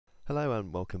Hello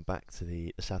and welcome back to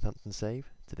the Southampton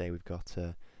save. Today we've got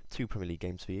two Premier League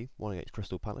games for you, one against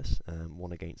Crystal Palace and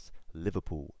one against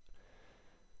Liverpool.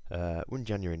 We're in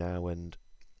January now and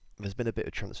there's been a bit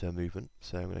of transfer movement,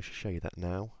 so I'm going to show you that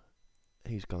now.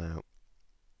 Who's gone out?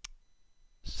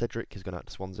 Cedric has gone out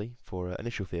to Swansea for an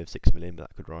initial fee of 6 million, but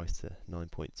that could rise to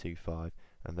 9.25.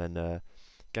 And then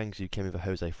Gangzu came in for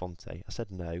Jose Fonte. I said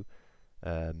no,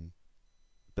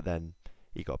 but then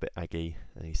he got a bit aggy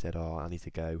and he said, I need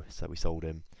to go, so we sold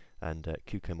him. And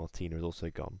Cuco Martina has also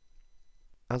gone.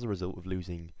 As a result of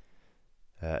losing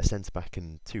a centre-back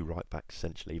and two right-backs,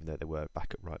 essentially, even though they were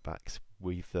backup right-backs,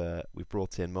 we've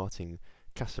brought in Martin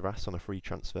Caceres on a free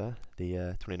transfer.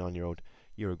 The 29-year-old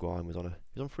Uruguayan was on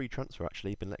free transfer,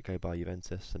 actually. He'd been let go by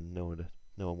Juventus and no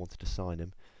one wanted to sign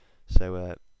him.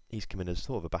 So he's come in as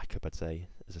sort of a backup, I'd say,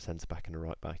 as a centre-back and a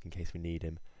right-back in case we need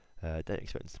him. Don't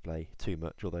expect him to play too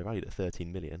much, although valued at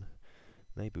 13 million.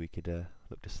 Maybe we could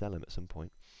look to sell him at some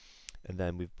point. And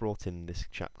then we've brought in this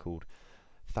chap called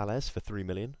Thales for 3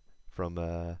 million from,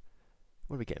 where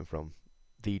are we getting from?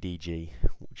 VDG,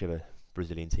 whichever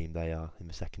Brazilian team they are in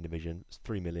the second division. It's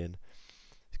 3 million.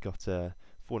 He's got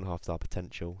 4.5 star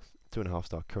potential, 2.5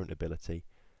 star current ability.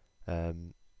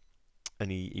 And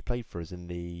he played for us in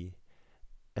the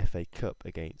FA Cup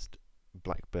against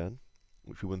Blackburn,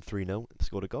 which we won 3-0 and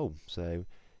scored a goal. So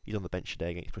he's on the bench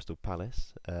today against Crystal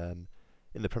Palace.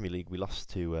 In the Premier League, we lost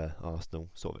to Arsenal,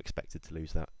 sort of expected to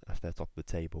lose that after they're top of the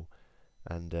table.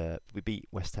 And we beat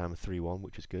West Ham 3-1,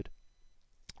 which was good.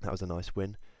 That was a nice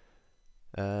win.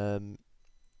 And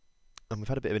we've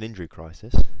had a bit of an injury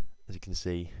crisis. As you can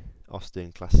see,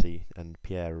 Austin, Classy and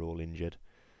Pierre are all injured.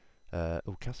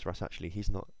 Caceres, actually, he's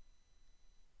not...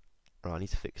 Right, I need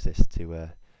to fix this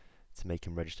to make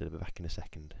him registered. I'll be back in a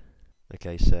second.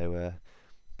 Okay, so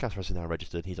Caceres is now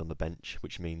registered. He's on the bench,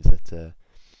 which means that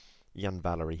Jan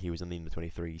Valery, he was in the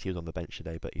under-23s, he was on the bench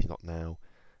today, but he's not now.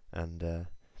 And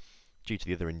due to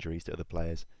the other injuries to other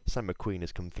players, Sam McQueen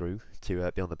has come through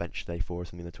to be on the bench today for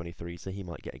us in the under-23s, so he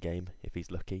might get a game if he's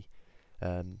lucky.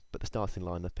 But the starting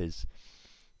lineup it's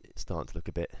starting to look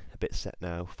a bit set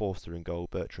now. Falter in goal,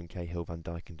 Bertrand, Cahill, Van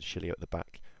Dijk and Chilio at the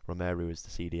back. Romero is the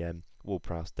CDM,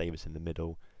 Ward-Prowse, Davis in the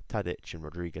middle, Tadic and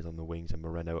Rodriguez on the wings and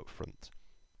Moreno up front.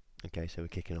 Okay, so we're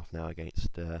kicking off now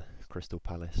against Crystal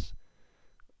Palace.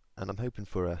 And I'm hoping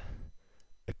for a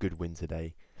good win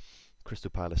today. Crystal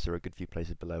Palace are a good few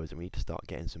places below us and we need to start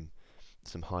getting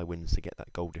some high wins to get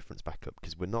that goal difference back up,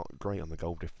 because we're not great on the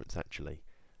goal difference actually.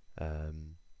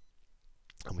 And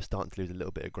we're starting to lose a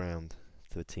little bit of ground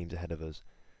to the teams ahead of us,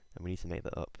 and we need to make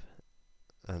that up.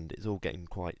 And it's all getting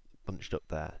quite bunched up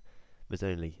there. There's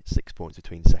only 6 points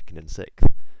between second and sixth,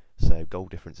 so goal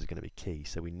difference is going to be key,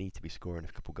 so we need to be scoring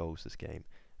a couple goals this game,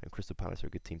 and Crystal Palace are a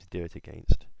good team to do it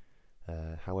against.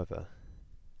 However,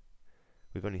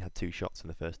 we've only had 2 shots in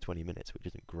the first 20 minutes, which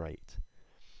isn't great,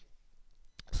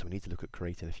 so we need to look at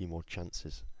creating a few more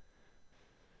chances.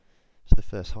 It's the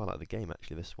first highlight of the game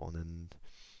actually, this one, and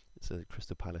it's a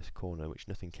Crystal Palace corner, which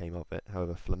nothing came of it.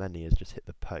 However, Flamini has just hit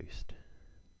the post,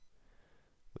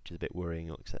 which is a bit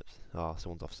worrying, except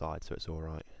someone's offside, so it's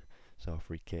alright. So our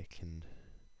free kick, and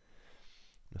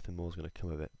nothing more is going to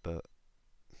come of it, but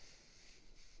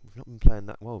we've not been playing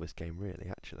that well this game really,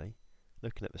 actually.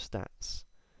 Looking at the stats,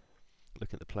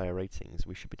 looking at the player ratings,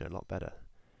 we should be doing a lot better.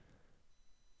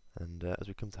 And as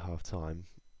we come to half time,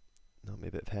 there'll be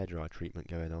a bit of hairdryer treatment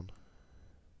going on.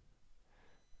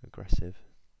 Aggressive.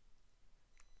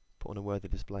 Put on a worthy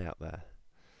display out there.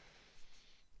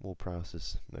 Ward-Prowse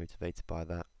is motivated by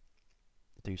that.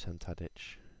 Dusan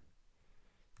Tadic,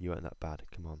 you weren't that bad,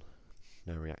 come on.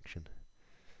 No reaction.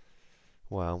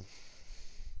 Well,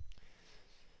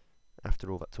 after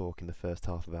all that talk in the first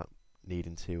half about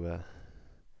needing to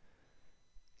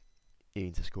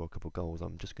score a couple of goals,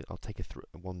 I'll take a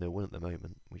 1-0 win at the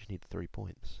moment. We just need the 3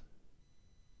 points.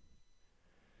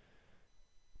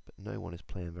 But no one is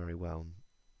playing very well.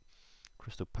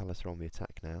 Crystal Palace are on the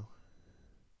attack now.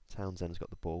 Townsend's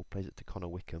got the ball, plays it to Connor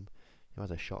Wickham, who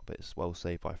has a shot, but it's well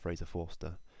saved by Fraser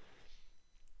Forster.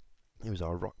 He was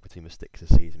our rock between the sticks this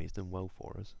season. He's done well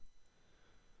for us.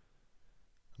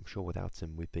 I'm sure without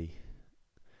him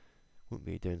wouldn't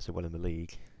be doing so well in the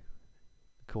league.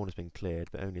 The corner's been cleared,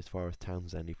 but only as far as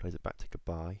Townsend. He plays it back to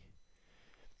Goodbye.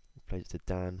 He plays it to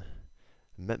Dan.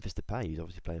 And Memphis Depay, who's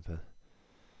obviously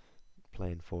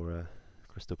playing for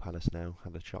Crystal Palace now,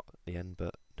 had a shot at the end,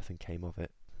 but nothing came of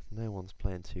it. No one's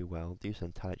playing too well.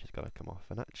 Dusan Tadic has got to come off,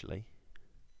 and actually,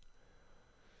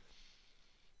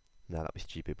 no, that'd be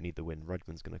stupid. We need the win.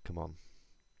 Redmond's going to come on.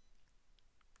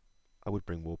 I would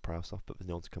bring Ward-Prowse off, but there's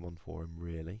no one to come on for him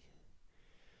really.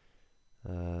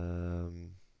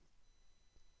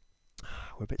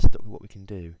 we're a bit stuck with what we can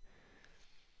do.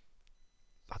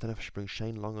 I don't know if I should bring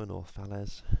Shane Long on or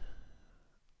Thales.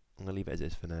 I'm going to leave it as it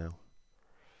is for now.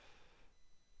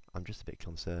 I'm just a bit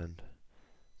concerned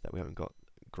that we haven't got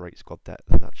great squad depth,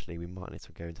 and actually we might need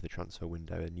to go into the transfer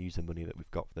window and use the money that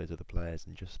we've got for those other players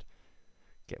and just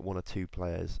get 1 or 2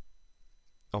 players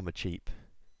on the cheap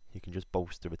who can just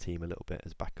bolster the team a little bit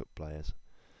as backup players.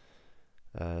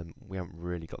 We haven't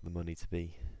really got the money to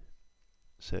be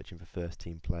searching for first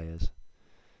team players.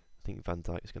 I think Van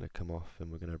Dijk's going to come off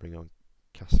and we're going to bring on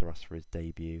Caceres for his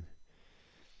debut,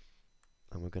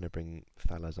 and we're going to bring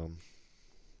Thalas on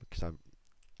because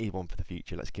he's one for the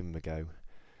future. Let's give him a go.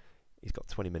 He's got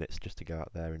 20 minutes just to go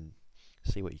out there and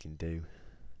see what he can do.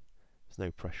 There's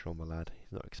no pressure on the lad.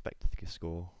 He's not expected to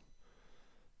score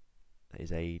at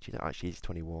his age. He's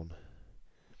 21,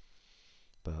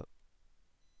 but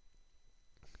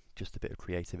just a bit of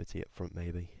creativity up front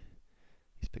maybe.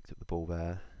 He's picked up the ball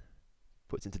there,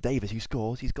 puts into Davis, who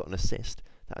scores. He's got an assist.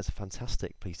 That is a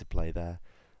fantastic piece of play there,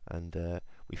 and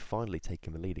we've finally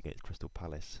taken the lead against Crystal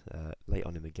Palace late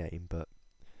on in the game, but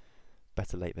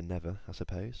better late than never, I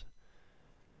suppose.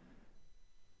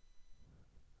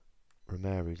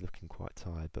 Romero's looking quite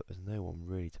tired, but there's no one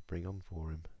really to bring on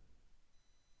for him.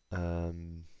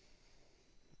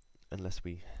 Unless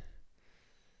we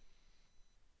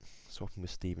swap him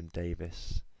with Stephen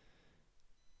Davis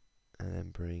and then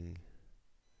bring...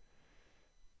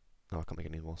 Oh, I can't make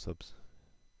any more subs.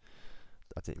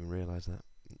 I didn't even realise that.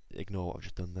 Ignore what I've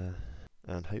just done there.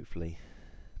 And hopefully,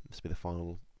 this will be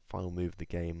the final move of the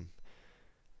game.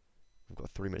 We've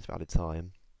got 3 minutes of added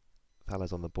time.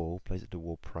 Thalas on the ball, plays it to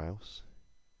Ward-Prowse,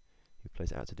 who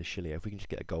plays it out to De Chilio. If we can just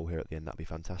get a goal here at the end, that'd be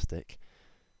fantastic.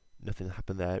 Nothing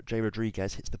happened there. Jay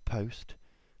Rodriguez hits the post,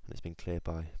 and it's been cleared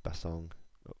by Bassong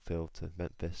upfield to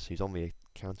Memphis, who's on the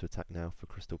counter-attack now for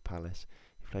Crystal Palace.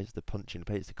 He plays it to Punching,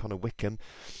 plays it to Connor Wickham.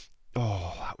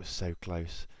 Oh, that was so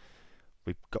close.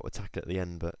 We got a tackle at the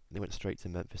end, but they went straight to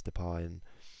Memphis Depay, and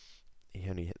he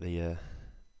only hit the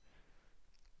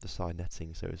side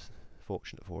netting, so it was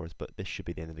fortunate for us. But this should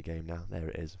be the end of the game now. There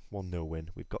it is, 1-0 win.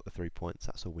 We've got the 3 points.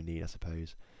 That's all we need, I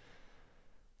suppose.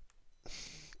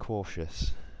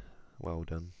 Cautious. Well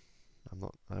done. I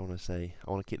want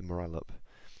to keep the morale up.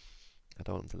 I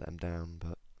don't want them to let them down,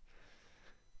 but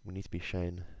we need to be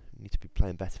shown. We need to be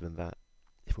playing better than that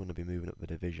if we want to be moving up the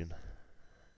division.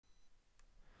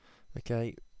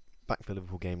 Okay, back for the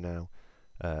Liverpool game now.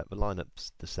 The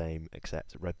lineup's the same,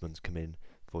 except Redmond's come in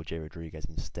for Jay Rodriguez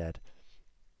instead.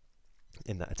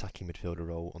 In that attacking midfielder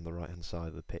role on the right hand side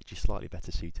of the pitch, he's slightly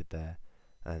better suited there,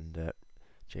 and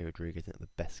Jay Rodriguez didn't have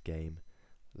the best game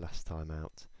last time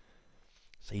out.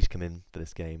 So he's come in for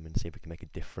this game and see if we can make a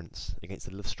difference against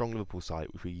a strong Liverpool side,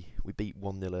 which we beat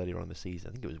 1-0 earlier on in the season.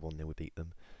 I think it was 1-0 we beat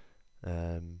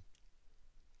them.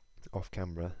 Off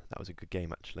camera, that was a good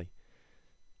game actually.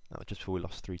 That was just before we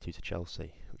lost 3-2 to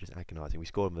Chelsea, which is agonising. We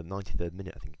scored in the 93rd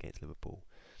minute, I think, against Liverpool.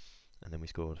 And then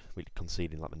we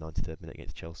conceded in like the 93rd minute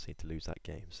against Chelsea to lose that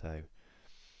game. So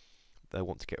they'll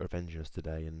want to get revenge on us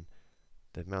today, and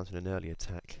they've mounted an early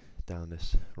attack down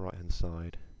this right-hand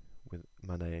side with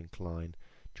Mane and Klein.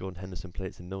 Jordan Henderson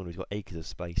plays it to Milner, who's got acres of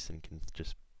space and can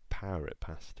just power it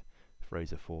past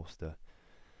Fraser Forster.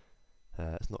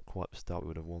 It's not quite the start we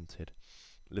would have wanted.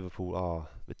 Liverpool are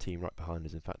the team right behind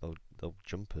us. In fact, they'll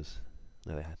jump us.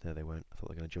 No, they won't. I thought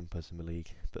they were going to jump us in the league,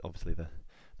 but obviously the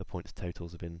points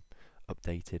totals have been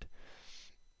updated.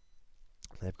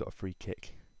 They've got a free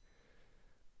kick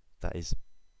that is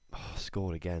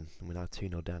scored again, and we're now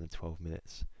 2-0 down in 12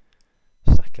 minutes.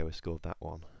 Sacco has scored that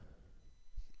one,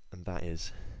 and that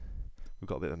is, we've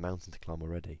got a bit of a mountain to climb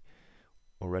already.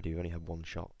 We've only had 1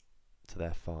 shot to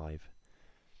their 5,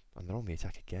 and they're on the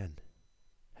attack again.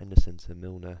 Henderson to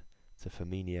Milner to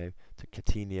Firmino to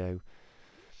Coutinho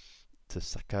to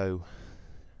Sacco.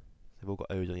 They've all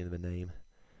got O's on the end of the name.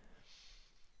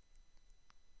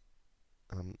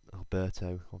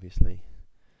 Alberto, obviously,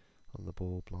 on the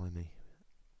ball. Blimey,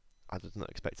 I was not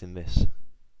expecting this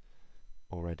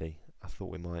already. I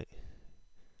thought we might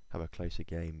have a closer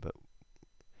game, but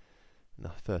in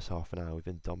the first half an hour we've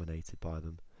been dominated by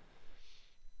them.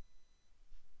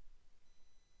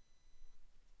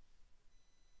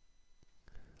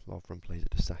 Lovren plays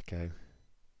it to Sacco.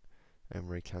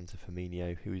 Emery Can to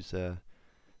Firmino, who's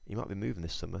he might be moving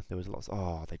this summer. There was lots.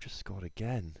 Oh, they just scored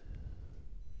again.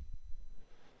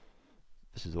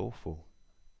 This is awful.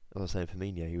 As I was saying,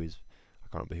 Firmino, I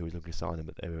can't remember who was looking to sign him,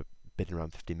 but they were bidding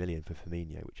around 50 million for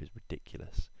Firmino, which is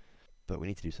ridiculous. But we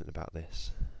need to do something about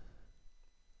this.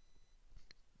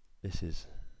 This is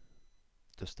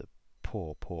just a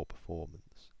poor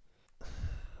performance.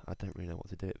 I don't really know what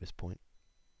to do at this point.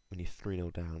 We need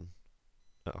 3-0 down.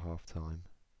 half time.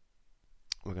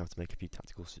 We're going to have to make a few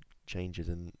tactical changes,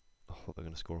 and I thought they're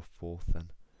going to score a fourth then.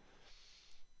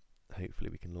 Hopefully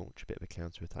we can launch a bit of a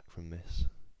counter-attack from this.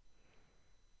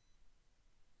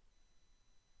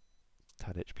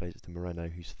 Tadic plays it to Moreno,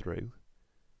 who's through.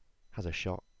 Has a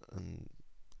shot, and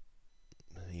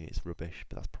I mean, it's rubbish,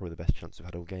 but that's probably the best chance we've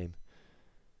had all game.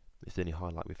 It's the only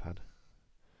highlight we've had.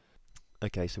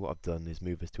 Okay, so what I've done is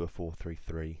move us to a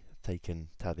 4-3-3. I've taken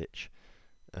Tadic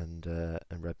and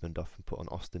Redmond off and put on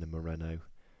Austin and Moreno.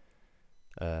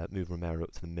 Move Romero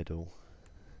up to the middle.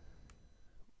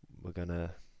 We're going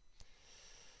to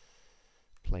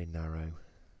play narrow.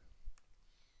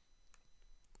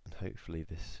 And hopefully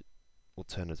this will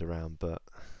turn us around, but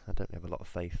I don't have a lot of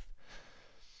faith.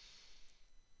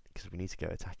 Because we need to go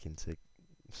attacking to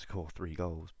score 3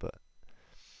 goals, but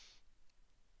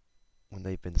when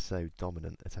they've been so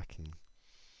dominant attacking,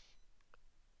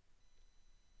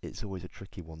 it's always a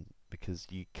tricky one, because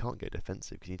you can't go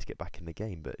defensive because you need to get back in the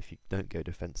game, but if you don't go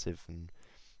defensive and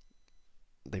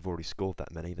they've already scored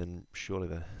that many, then surely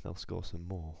they'll score some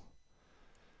more.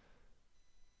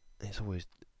 It's always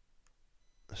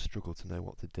a struggle to know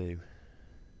what to do.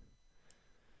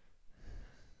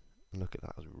 And look at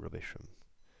that, was rubbish from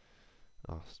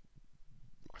us.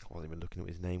 I wasn't even looking at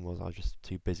what his name was, I was just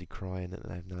too busy crying,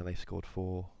 and now they've scored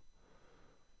 4.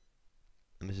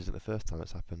 And this isn't the first time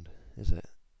it's happened, is it?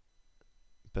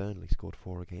 Burnley scored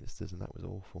 4 against us, and that was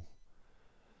awful.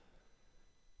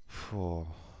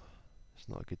 It's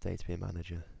not a good day to be a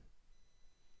manager.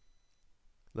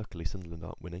 Luckily Sunderland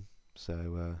aren't winning,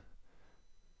 so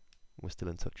we're still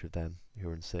in touch with them, who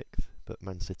are in 6th, but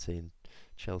Man City and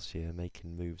Chelsea are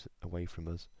making moves away from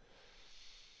us.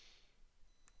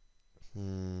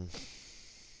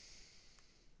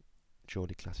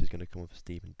 Geordie Class is going to come on for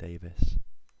Stephen Davis.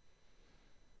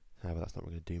 However, that's not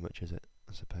really going to do much, is it?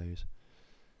 I suppose.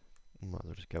 Might as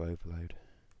well just go overload.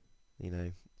 You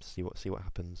know, see what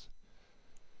happens.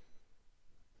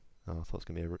 Oh, I thought it was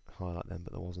going to be a highlight then,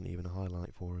 but there wasn't even a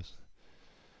highlight for us.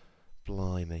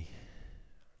 Blimey.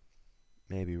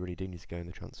 Maybe we really do need to go in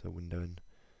the transfer window and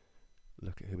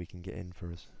look at who we can get in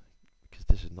for us, because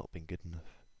this has not been good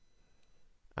enough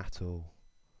at all.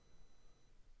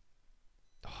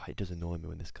 Oh, it does annoy me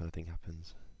when this kind of thing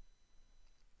happens.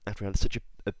 After we had such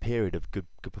a period of good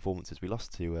performances, we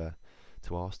lost to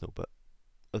Arsenal, but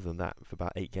other than that, for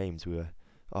about 8 games we were.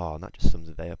 Oh, and that just sums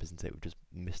the day up, isn't it? We've just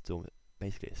missed all,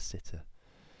 basically a sitter.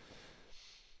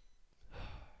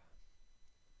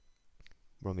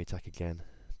 We're on the attack again,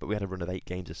 but we had a run of 8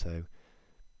 games or so,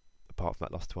 apart from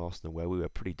that loss to Arsenal, where we were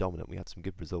pretty dominant. We had some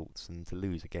good results, and to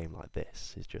lose a game like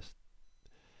this is just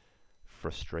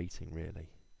frustrating, really.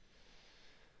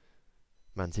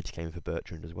 Man City came in for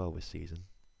Bertrand as well this season.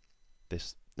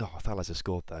 Thalas has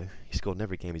scored though. He scored in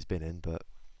every game he's been in, but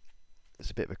it's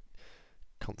a bit of a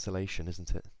consolation,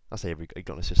 isn't it? I say he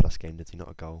got an assist last game, did he? Not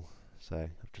a goal. So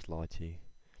I've just lied to you.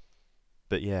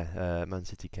 But yeah, Man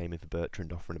City came in for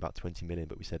Bertrand, offering about 20 million,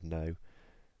 but we said no.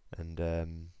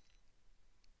 And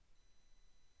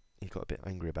he got a bit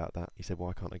angry about that. He said,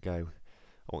 "Why can't I go?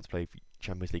 I want to play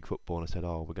Champions League football." And I said,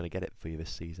 "Oh, we're going to get it for you this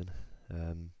season."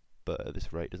 But at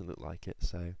this rate, it doesn't look like it.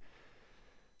 So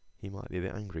he might be a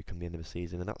bit angry come the end of the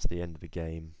season, and that's the end of the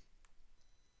game.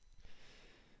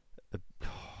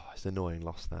 It's an annoying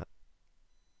loss, that.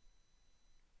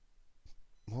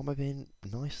 Why am I being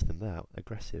nice to them now?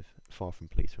 Aggressive. Far from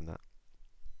pleased from that.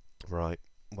 Right.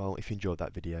 Well, if you enjoyed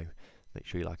that video, make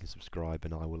sure you like and subscribe,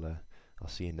 and I'll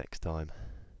see you next time.